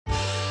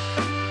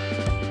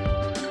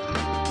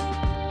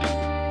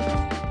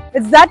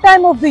It's that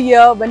time of the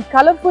year when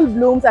colourful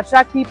blooms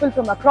attract people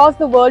from across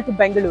the world to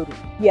Bengaluru.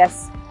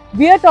 Yes,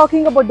 we are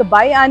talking about the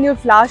biannual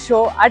flower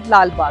show at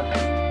Lalbagh.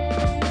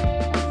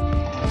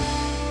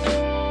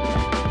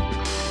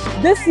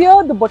 This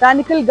year, the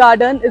Botanical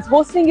Garden is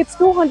hosting its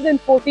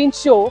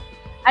 214th show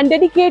and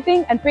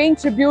dedicating and paying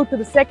tribute to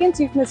the second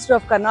Chief Minister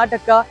of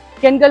Karnataka,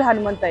 Kengal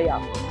Hanumanthaiya.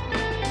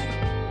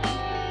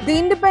 The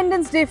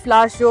Independence Day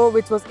Flower Show,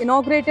 which was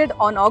inaugurated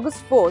on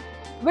August 4th,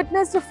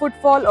 witnessed a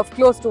footfall of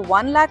close to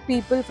 1 lakh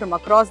people from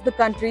across the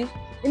country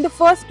in the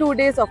first 2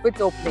 days of its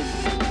opening.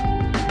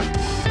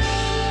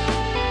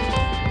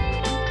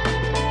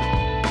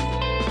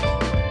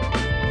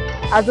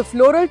 As a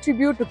floral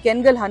tribute to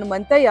Kengal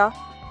Hanumanthaiya,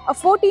 a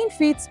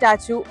 14-feet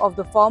statue of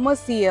the former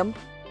CM,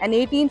 an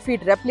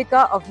 18-feet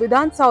replica of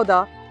Vidhana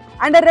Soudha,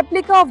 and a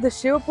replica of the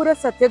Shivapura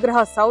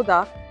Satyagraha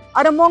Soudha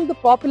are among the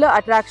popular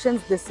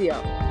attractions this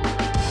year.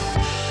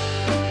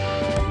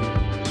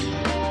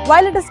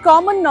 While it is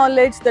common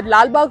knowledge that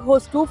Lalbagh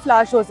hosts 2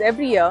 flower shows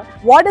every year,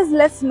 what is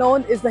less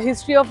known is the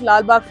history of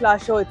Lalbagh Flower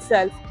Show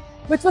itself,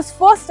 which was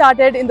first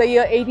started in the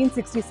year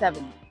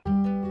 1867.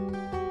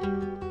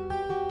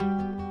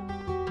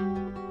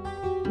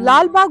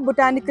 Lalbagh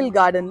Botanical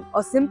Garden,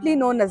 or simply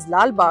known as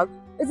Lalbagh,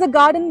 is a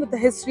garden with a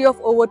history of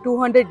over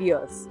 200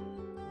 years.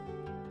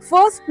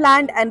 First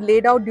planned and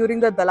laid out during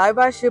the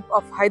Dalaivarship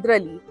of Hyder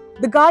Ali,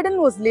 the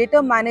garden was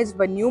later managed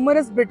by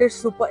numerous British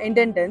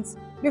superintendents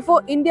before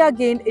India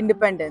gained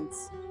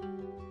independence.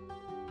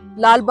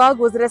 Lalbagh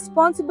was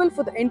responsible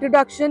for the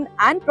introduction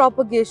and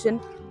propagation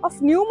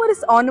of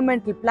numerous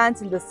ornamental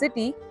plants in the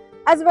city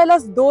as well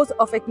as those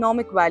of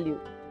economic value.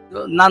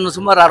 ನಾನು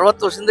ಸುಮಾರು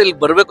 60 ವರ್ಷದಿಂದ ಇಲ್ಲಿ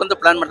ಬರಬೇಕು ಅಂತ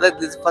plan ಮಾಡ್ತಾ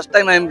ಇದ್ದೆ. First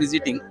time I am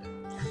visiting.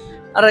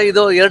 ಅರೆ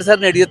ಇದು 2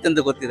 ಸಾರಿ ನಡೆಯುತ್ತೆ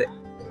ಅಂತ ಗೊತ್ತಿದೆ.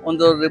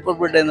 ಒಂದು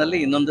ರಿಪಬ್ಲಿಕ್ ಡೇ ನಲ್ಲಿ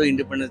ಇನ್ನೊಂದು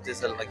ಇಂಡಿಪೆಂಡೆನ್ಸ್ ಡೇ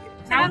ಸಲುವಾಗಿ.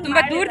 ನಾವು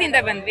ತುಂಬಾ ದೂರದಿಂದ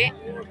ಬಂದ್ವಿ.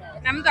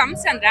 ನಮ್ದು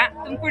ಹಂಸಂದ್ರ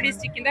ತುಮಕೂರು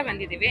ಡಿಸ್ಟ್ರಿಕ್ಟ್ ಇಂದ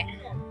ಬಂದಿದ್ದೀವಿ.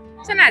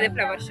 ಚೆನ್ನಾಗಿದೆ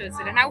ಫ್ಲವರ್ ಶೋಸ್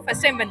ಎಲ್ಲ. ನಾವು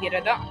ಫಸ್ಟ್ ಟೈಮ್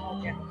ಬಂದಿರೋದು.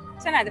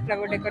 ಚೆನ್ನಾಗಿದೆ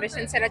ಫ್ಲವರ್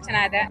ಡೆಕೋರೇಷನ್ಸ್ ಎಲ್ಲ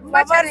ಚೆನ್ನಾಗಿದೆ.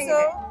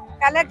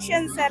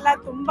 ಕಲೆಕ್ಷನ್ಸ್ ಎಲ್ಲ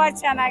ತುಂಬಾ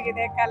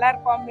ಚೆನ್ನಾಗಿದೆ. ಕಲರ್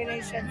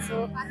ಕಾಂಬಿನೇಷನ್ಸ್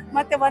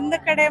ಮತ್ತೆ ಒಂದು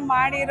ಕಡೆ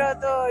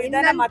ಮಾಡಿರೋದು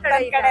ಇದನ್ನ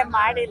ಮತ್ತೊಂದು ಕಡೆ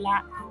ಮಾಡಿಲ್ಲ.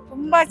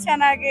 ತುಂಬಾ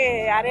ಚೆನ್ನಾಗಿ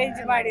ಅರೇಂಜ್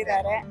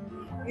ಮಾಡಿದ್ದಾರೆ.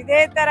 ಇದೇ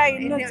ತರ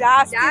ಇನ್ನು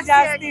ಜಾಸ್ತಿ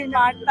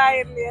ಮಾಡ್ತಾ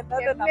ಇರ್ಲಿ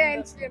ಅನ್ನೋದು ನಮ್ಮ.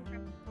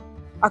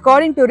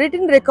 According to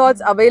written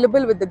records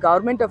available with the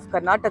government of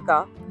Karnataka,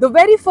 the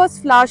very first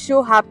flower show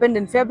happened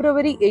in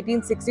February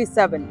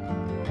 1867.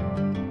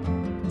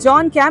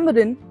 John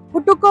Cameron, who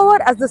took over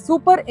as the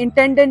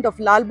superintendent of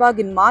Lalbagh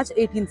in March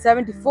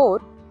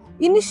 1874,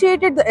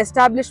 initiated the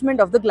establishment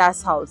of the glass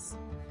house.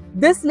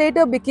 This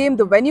later became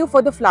the venue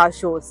for the flower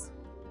shows.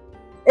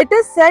 It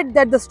is said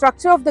that the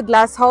structure of the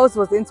glass house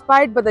was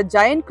inspired by the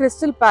giant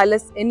Crystal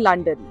Palace in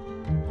London.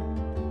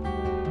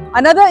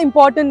 Another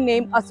important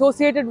name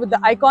associated with the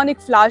iconic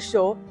flower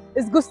show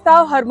is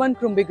Gustav Hermann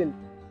Krumbiegel.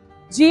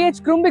 G.H.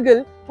 Krumbiegel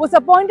was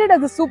appointed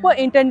as the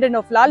superintendent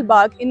of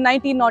Lalbagh in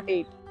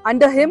 1908.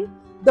 Under him,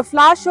 the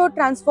flower show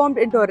transformed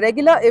into a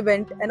regular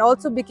event and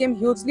also became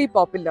hugely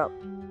popular.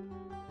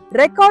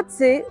 Records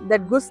say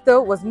that Gustav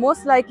was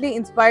most likely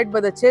inspired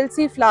by the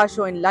Chelsea Flower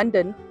Show in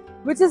London,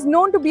 which is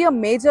known to be a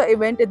major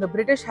event in the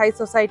British High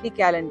Society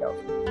calendar.